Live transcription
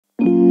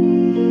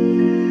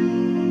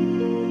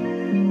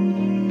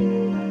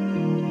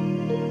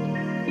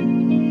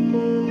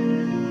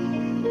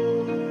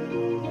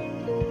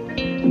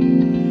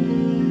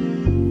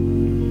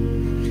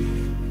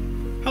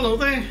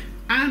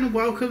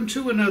welcome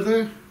to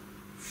another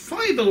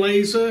fiber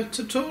laser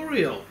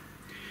tutorial.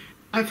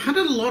 I've had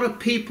a lot of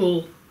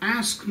people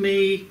ask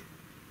me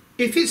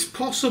if it's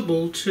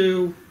possible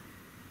to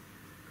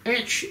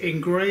etch,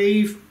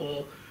 engrave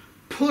or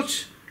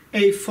put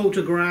a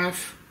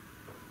photograph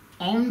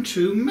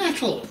onto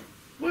metal.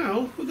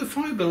 Well, with the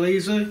fiber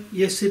laser,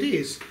 yes it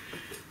is.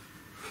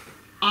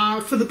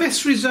 For the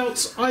best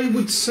results, I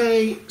would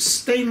say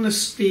stainless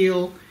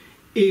steel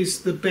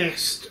is the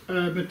best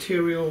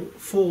material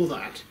for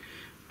that.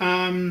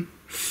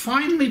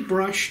 Finely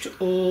brushed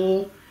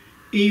or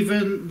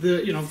even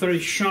the very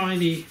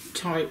shiny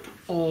type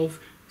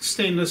of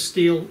stainless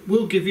steel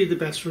will give you the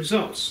best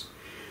results.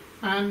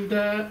 And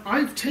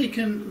I've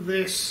taken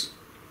this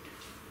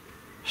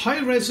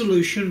high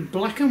resolution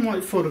black and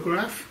white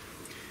photograph,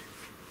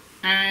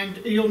 and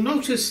you'll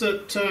notice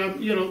that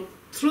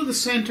through the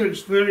center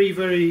it's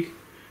very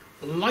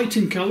light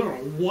in color, or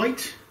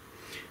white,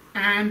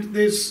 and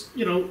there's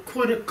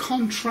quite a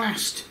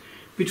contrast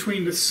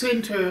between the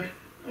center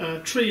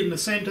tree in the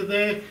center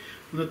there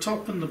and the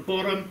top and the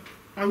bottom.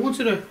 I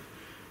wanted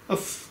a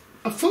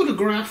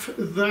photograph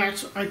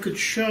that I could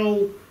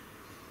show,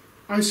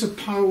 I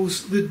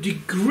suppose, the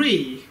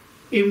degree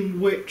in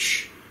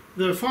which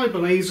the fiber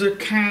laser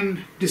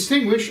can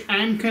distinguish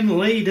and can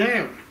lay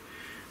down.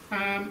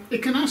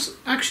 It can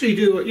actually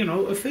do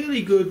a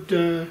fairly good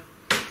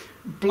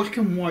black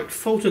and white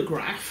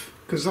photograph,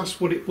 because that's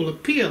what it will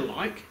appear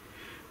like,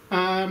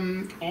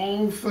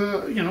 of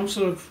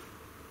sort of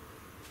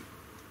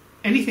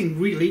anything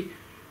really,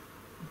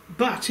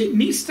 but it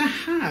needs to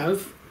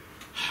have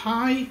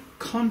high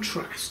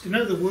contrast. In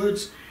other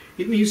words,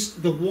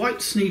 the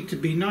whites need to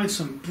be nice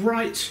and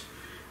bright,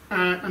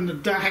 and the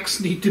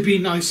darks need to be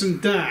nice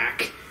and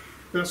dark.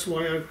 That's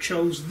why I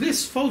chose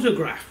this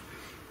photograph.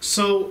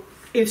 So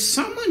if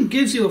someone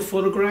gives you a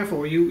photograph,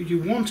 or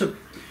you want to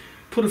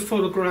put a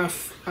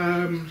photograph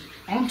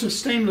onto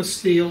stainless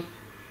steel,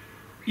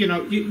 you're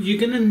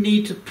going to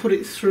need to put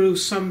it through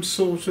some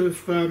sort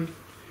of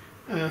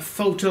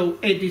photo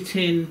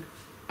editing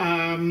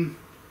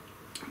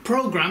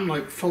program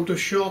like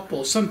Photoshop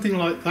or something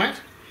like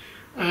that,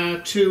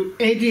 to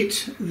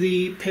edit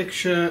the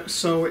picture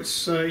so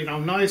it's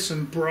nice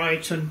and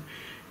bright, and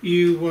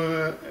you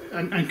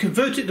and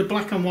convert it to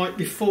black and white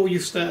before you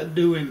start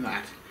doing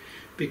that,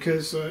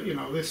 because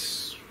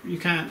this you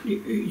can't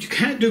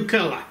do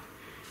color.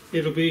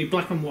 It'll be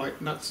black and white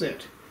and that's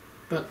it.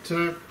 But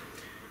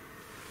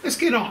let's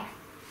get on.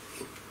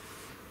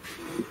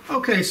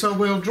 Okay, so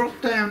we'll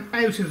drop down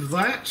out of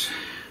that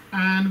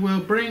and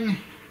we'll bring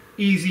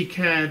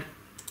EasyCAD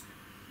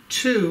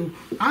 2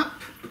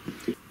 up.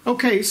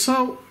 Okay,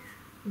 so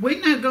we're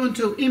now going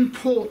to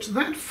import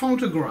that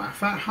photograph,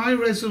 that high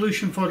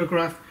resolution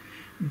photograph,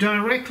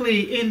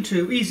 directly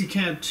into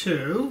EasyCAD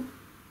 2.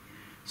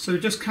 So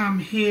just come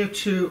here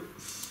to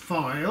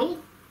File.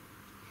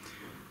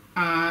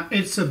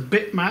 It's a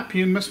bitmap.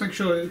 You must make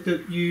sure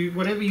that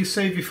whatever you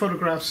save your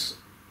photographs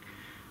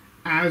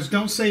as,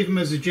 don't save them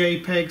as a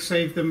JPEG,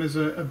 save them as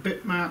a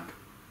bitmap.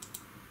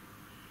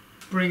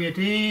 Bring it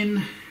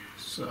in,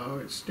 so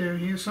it's down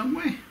here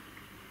somewhere.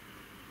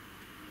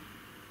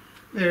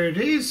 There it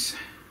is,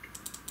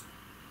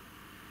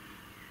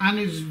 and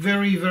it's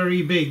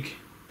very big.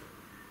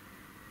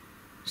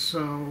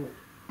 So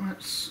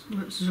let's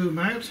zoom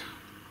out.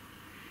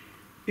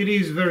 It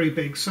is very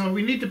big, so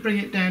we need to bring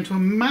it down to a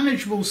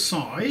manageable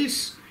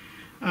size.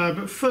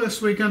 But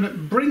first we're going to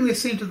bring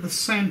this into the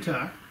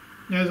center.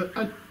 Now, there's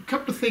a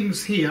couple of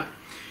things here.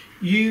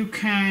 You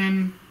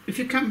can, if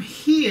you come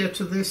here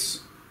to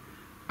this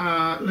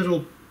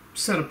little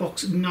set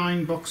of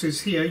 9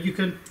 boxes here, you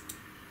can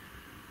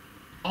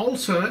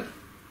alter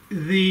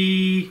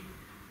the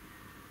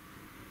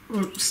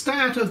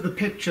start of the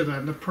picture,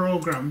 then the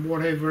program,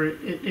 whatever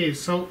it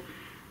is. So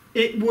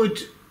it would,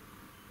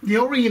 the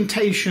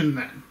orientation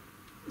then.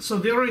 So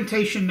the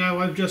orientation now,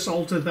 I've just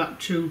altered that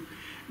to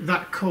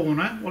that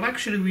corner. Well,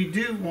 actually we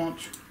do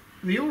want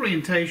the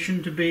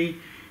orientation to be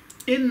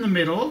in the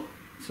middle,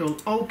 so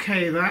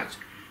OK that.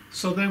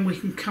 So then we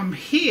can come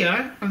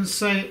here and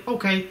say,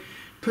 OK,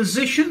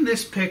 position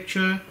this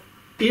picture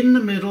in the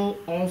middle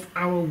of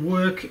our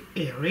work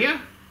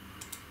area,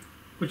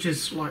 which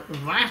is like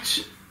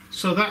that.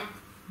 So that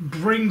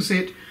brings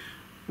it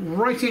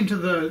right into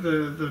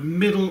the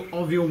middle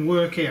of your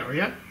work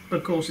area.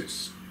 Of course,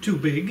 it's too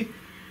big.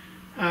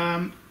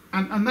 And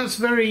that's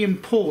very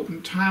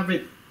important to have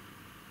it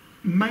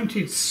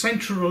mounted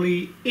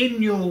centrally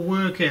in your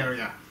work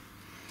area.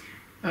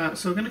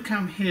 So we're going to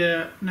come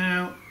here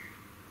now.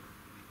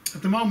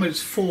 At the moment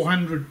it's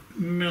 400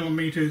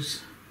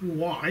 millimeters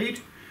wide,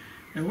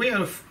 and we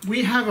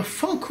have a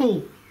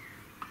focal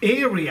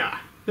area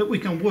that we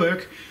can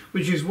work,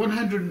 which is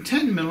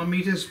 110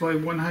 millimeters by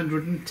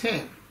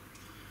 110.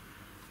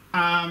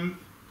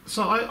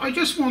 So I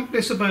just want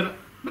this about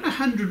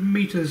 100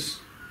 millimeters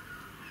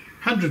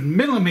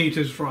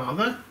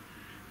rather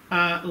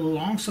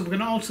long. So we're going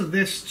to alter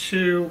this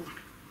to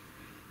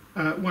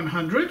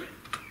 100,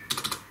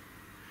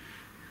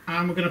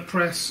 and we're going to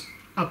press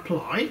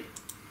apply.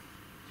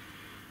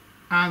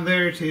 And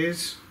there it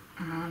is,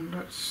 and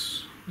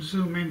let's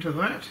zoom into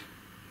that.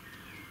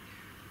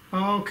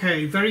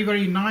 Okay, very,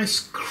 very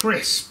nice,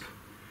 crisp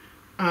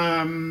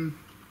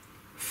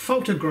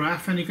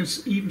photograph, and you can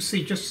even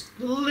see just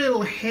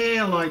little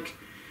hair-like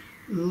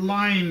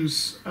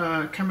lines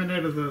coming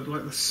out of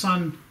the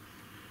sun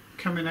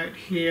coming out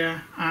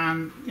here,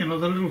 and you know,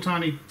 the little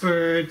tiny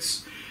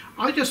birds.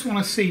 I just want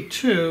to see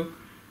too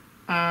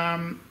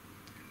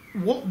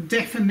what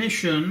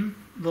definition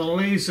the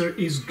laser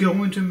is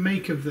going to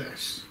make of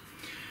this.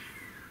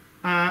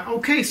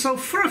 Okay, so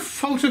for a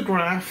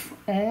photograph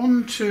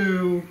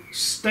onto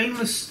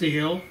stainless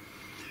steel,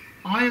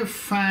 I have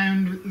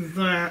found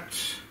that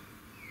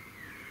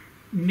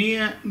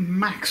near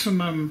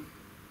maximum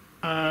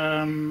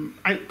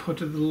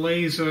output of the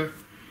laser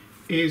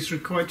is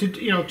required to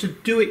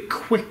do it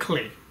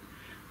quickly.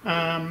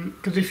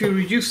 Because if you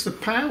reduce the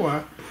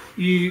power,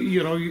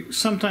 you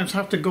sometimes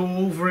have to go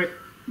over it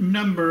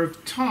number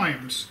of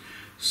times.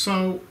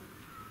 So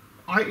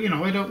I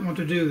don't want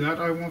to do that.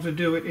 I want to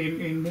do it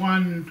in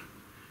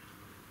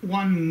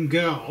one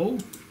go.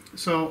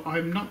 So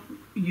I'm not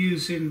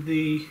using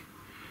the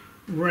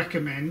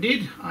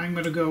recommended. I'm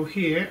going to go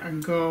here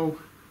and go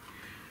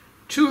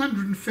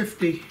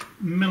 250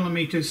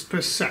 millimeters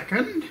per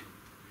second,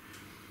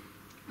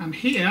 and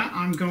here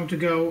I'm going to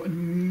go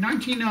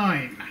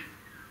 99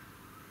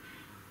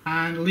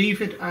 and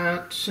leave it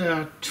at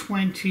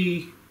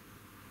 20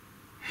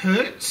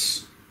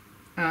 hertz.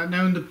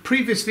 Now in the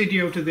previous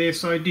video to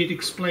this I did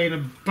explain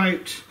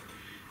about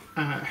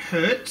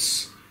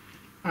hertz.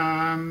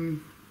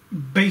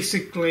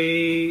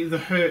 Basically the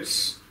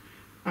hertz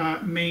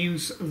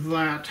means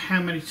that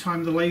how many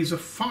times the laser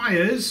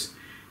fires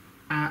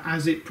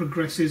as it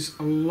progresses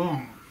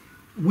along.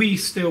 We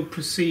still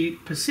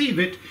perceive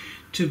it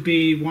to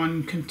be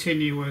one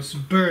continuous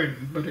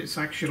burn, but it's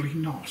actually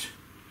not.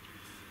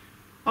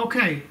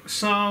 Okay,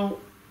 so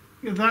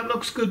that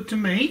looks good to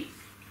me.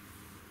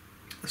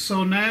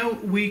 So now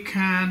we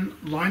can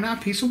line our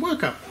piece of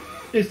work up.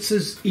 It's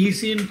as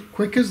easy and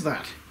quick as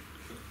that.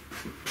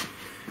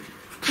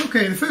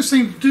 Okay, the first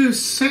thing to do is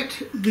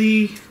set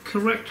the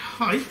correct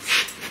height,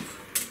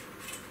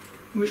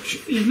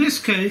 which in this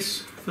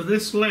case, for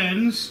this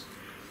lens,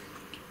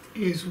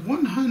 is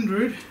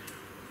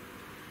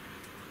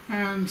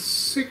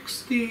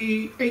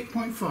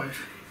 168.5.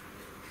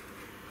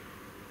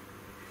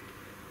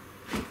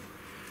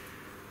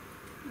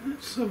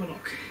 Let's have a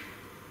look.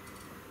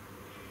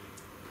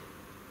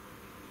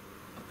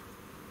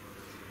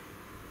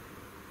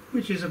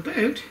 Which is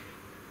about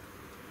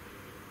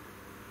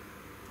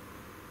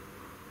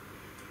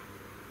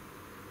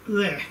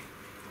there.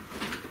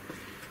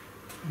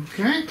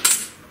 Okay.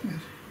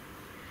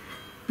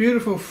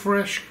 Beautiful,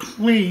 fresh,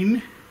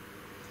 clean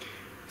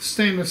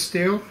stainless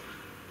steel.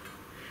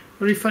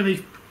 Very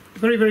funny,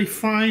 very, very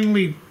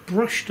finely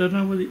brushed. I don't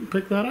know whether you can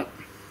pick that up.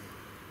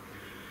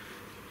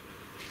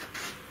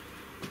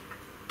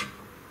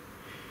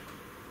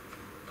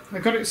 I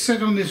got it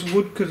set on this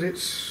wood because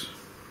it's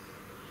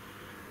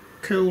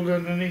cold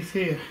underneath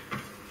here.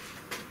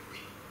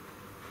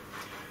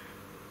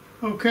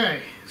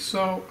 Okay,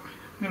 so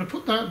I'm going to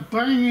put that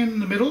bang in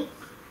the middle,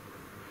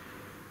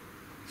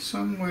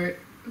 somewhere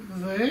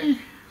there.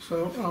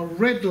 So I'll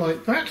red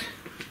light that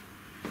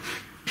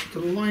to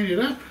line it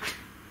up.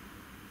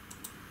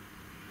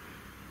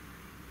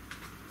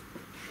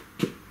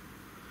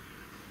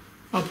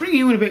 I'll bring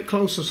you in a bit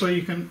closer so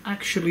you can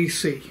actually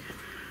see.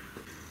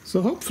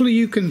 So hopefully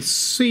you can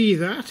see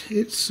that.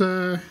 It's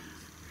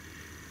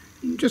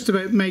just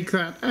about make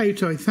that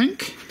out, I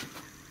think.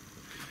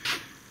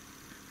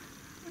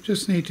 I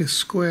just need to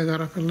square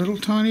that up a little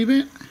tiny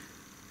bit.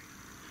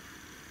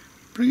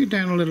 Bring it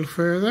down a little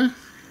further.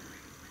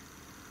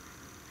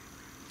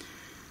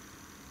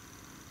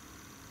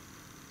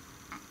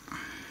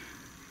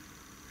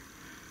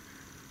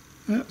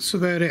 That's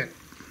about it.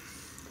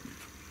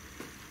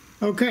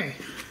 Okay,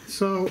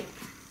 so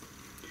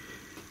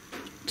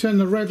turn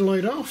the red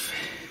light off,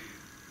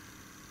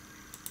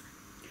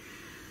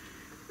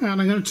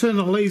 and I'm going to turn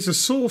the laser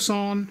source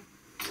on,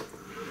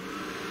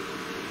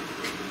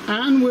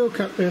 and we'll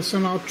cut this,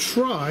 and I'll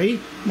try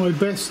my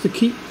best to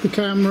keep the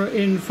camera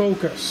in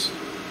focus.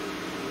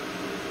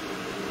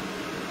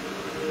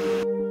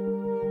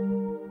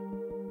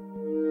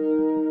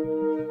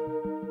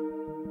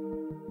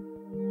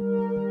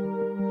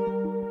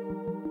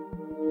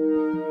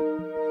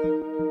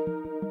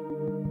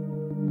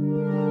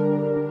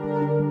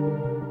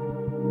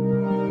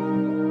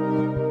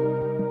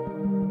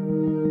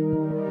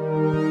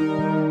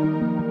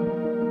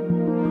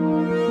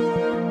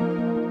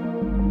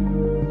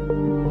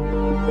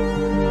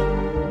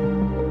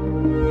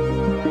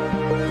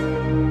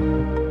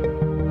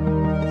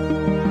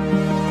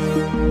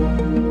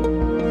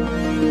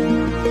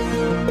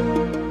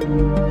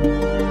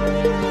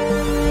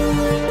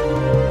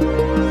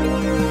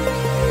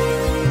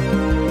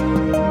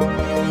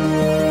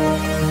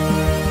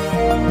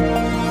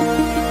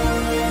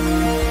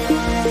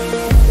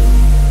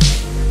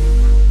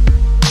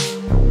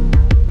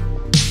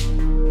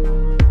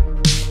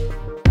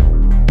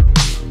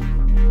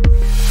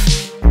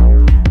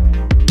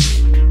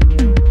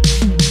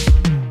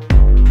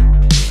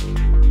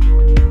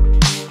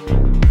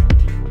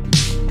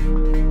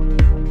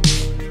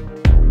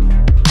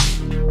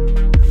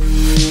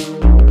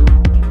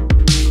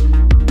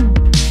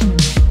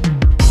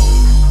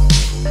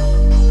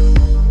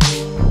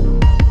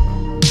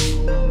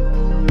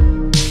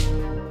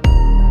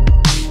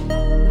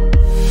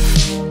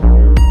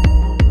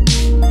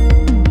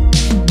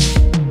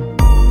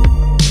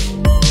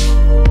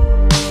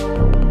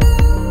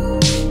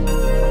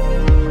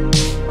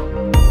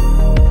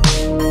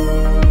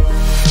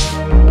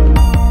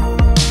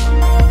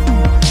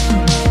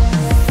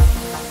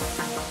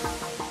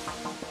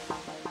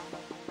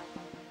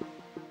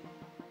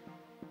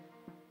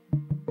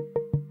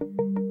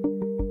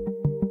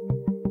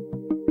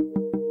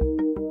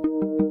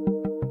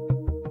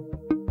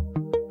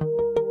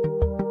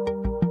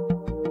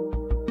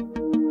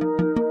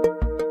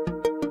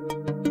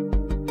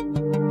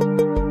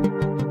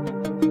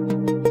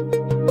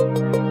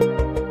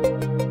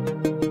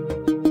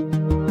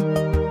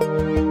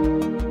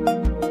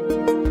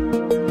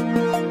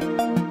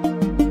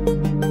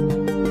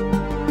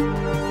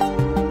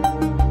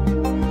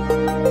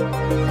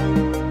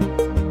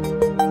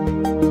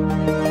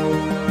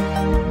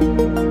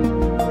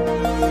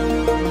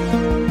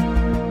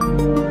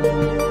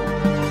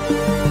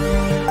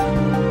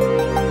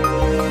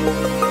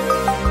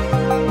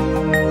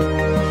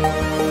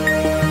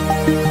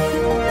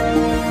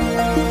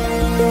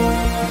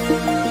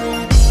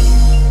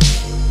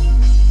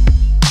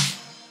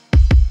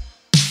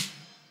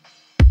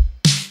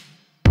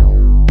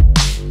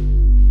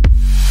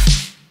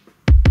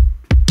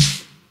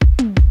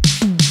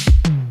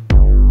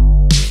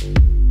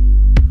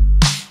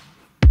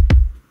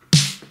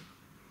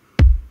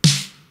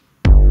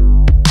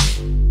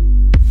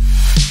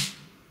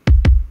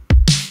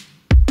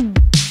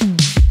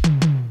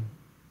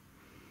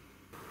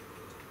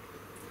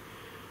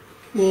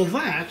 Well,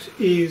 that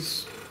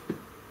is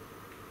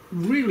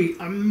really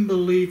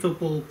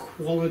unbelievable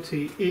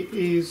quality. It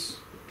is,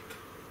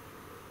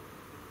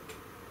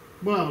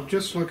 well,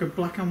 just like a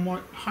black and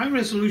white, high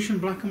resolution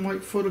black and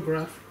white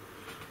photograph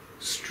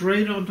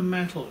straight onto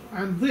metal.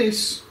 And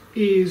this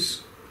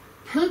is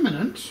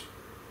permanent,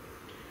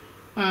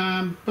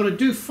 but I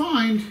do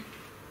find,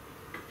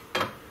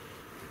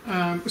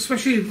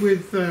 especially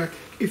with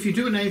if you're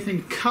doing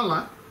anything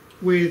colour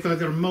with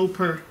either a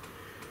Mopa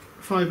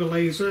fibre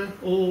laser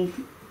or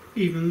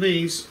even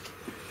these,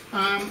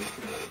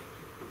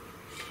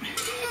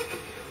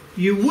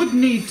 you would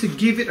need to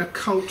give it a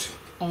coat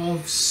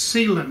of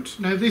sealant.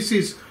 Now this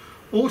is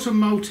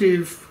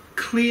automotive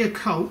clear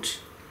coat,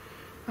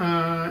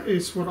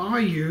 is what I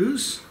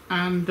use,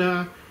 and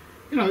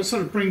you know, it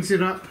sort of brings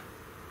it up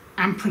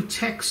and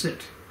protects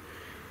it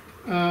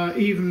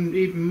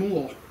even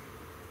more.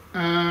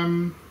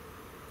 Because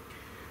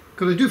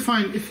I do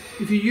find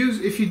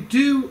if you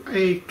do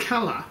a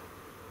colour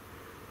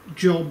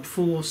job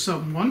for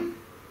someone,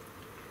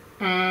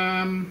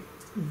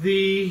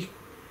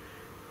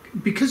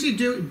 because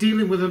you're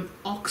dealing with an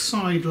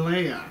oxide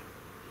layer,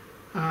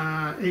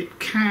 it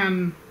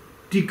can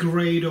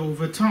degrade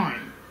over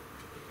time.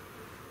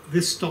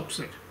 This stops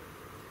it.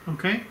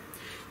 Okay,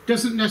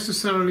 doesn't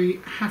necessarily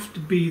have to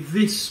be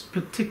this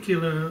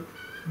particular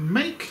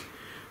make,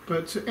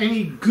 but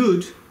any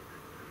good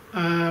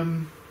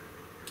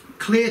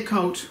clear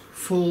coat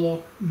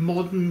for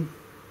modern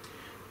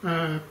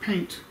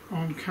paint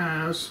on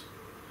cars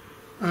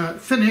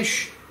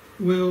finish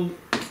will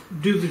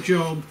do the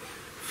job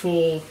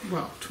for,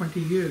 well, 20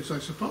 years, I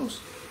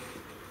suppose.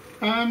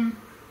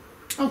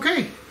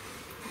 Okay,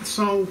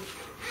 so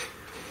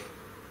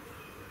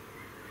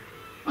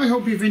I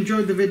hope you've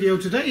enjoyed the video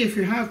today. If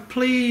you have,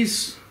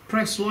 please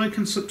press like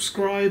and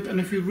subscribe, and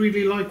if you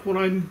really like what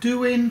I'm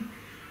doing,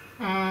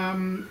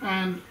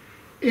 and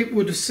it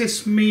would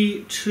assist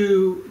me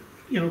to,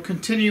 you know,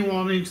 continue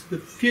on into the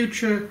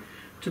future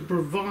to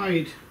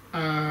provide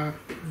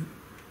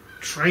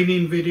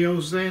training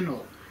videos then,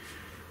 or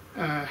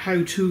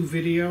how-to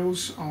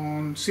videos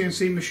on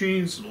CNC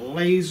machines,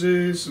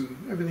 lasers and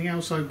everything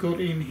else I've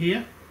got in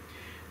here.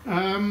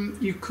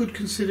 You could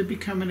consider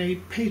becoming a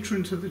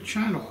patron to the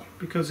channel,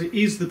 because it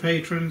is the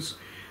patrons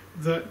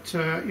that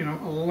you know,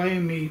 allow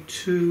me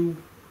to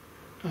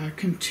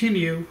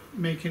continue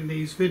making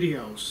these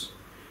videos.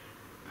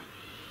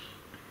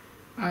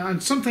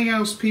 And something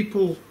else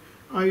people,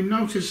 I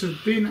notice,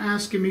 have been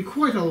asking me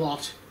quite a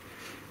lot,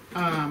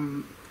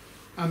 and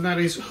that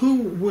is,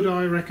 who would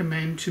I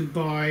recommend to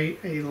buy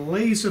a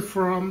laser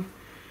from?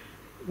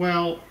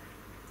 Well,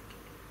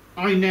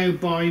 I now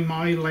buy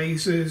my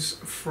lasers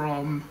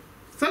from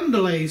Thunder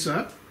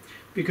Laser,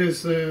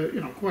 because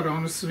you know, quite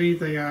honestly,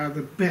 they are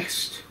the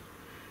best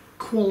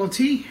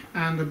quality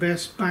and the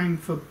best bang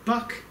for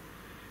buck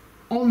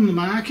on the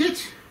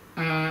market,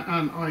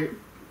 and I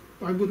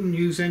wouldn't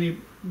use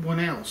anyone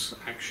else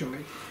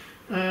actually.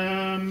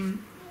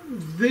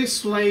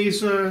 This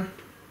laser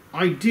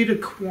I did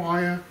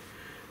acquire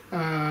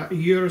a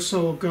year or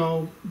so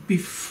ago,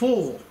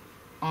 before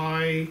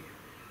I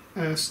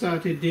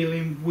started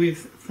dealing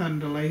with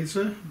Thunder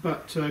Laser,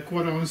 but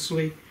quite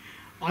honestly,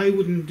 I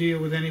wouldn't deal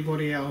with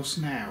anybody else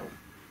now.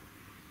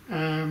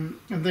 And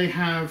they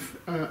have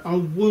a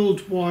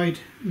worldwide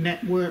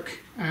network,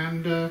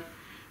 and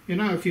you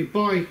know, if you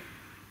buy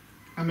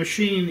a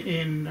machine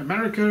in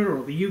America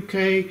or the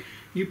UK,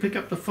 you pick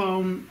up the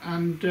phone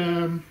and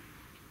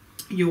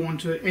you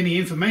want any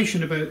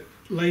information about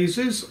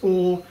lasers,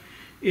 or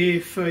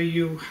if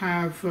you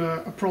have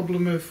a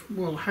problem of,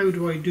 well, how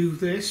do I do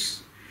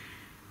this?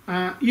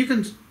 You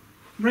can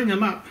ring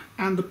them up,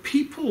 and the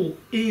people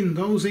in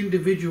those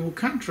individual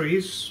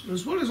countries,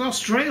 as well as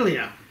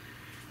Australia,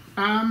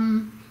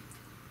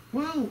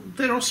 well,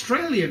 they're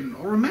Australian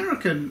or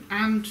American,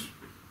 and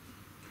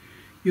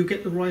you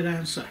get the right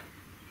answer.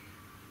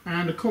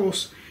 And of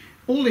course,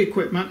 all the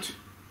equipment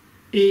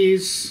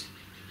is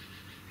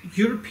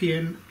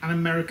European and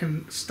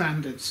American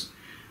standards.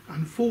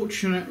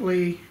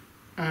 Unfortunately,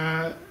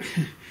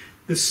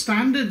 the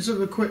standards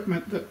of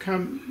equipment that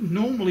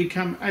normally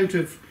come out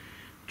of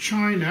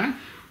China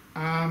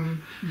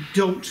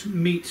don't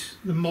meet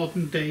the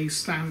modern day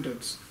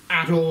standards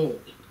at all.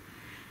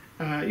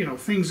 You know,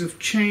 things have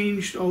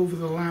changed over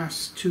the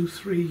last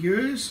 2-3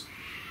 years,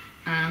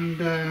 and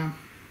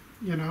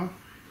you know,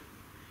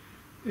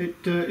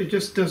 it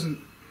just doesn't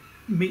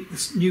meet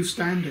the new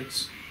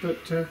standards.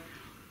 But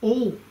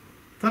all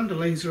Thunder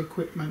Laser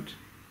equipment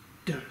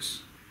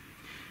does.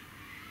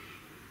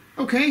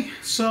 Okay,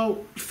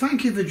 so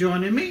thank you for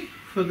joining me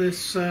for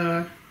this,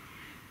 I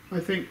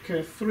think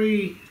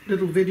 3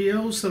 little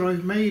videos that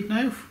I've made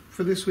now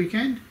for this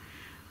weekend,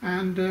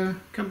 and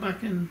come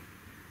back and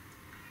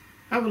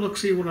have a look,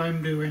 see what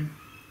I'm doing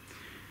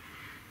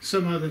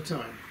some other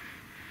time.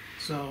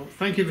 So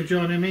thank you for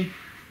joining me,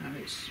 and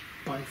it's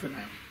bye for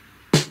now.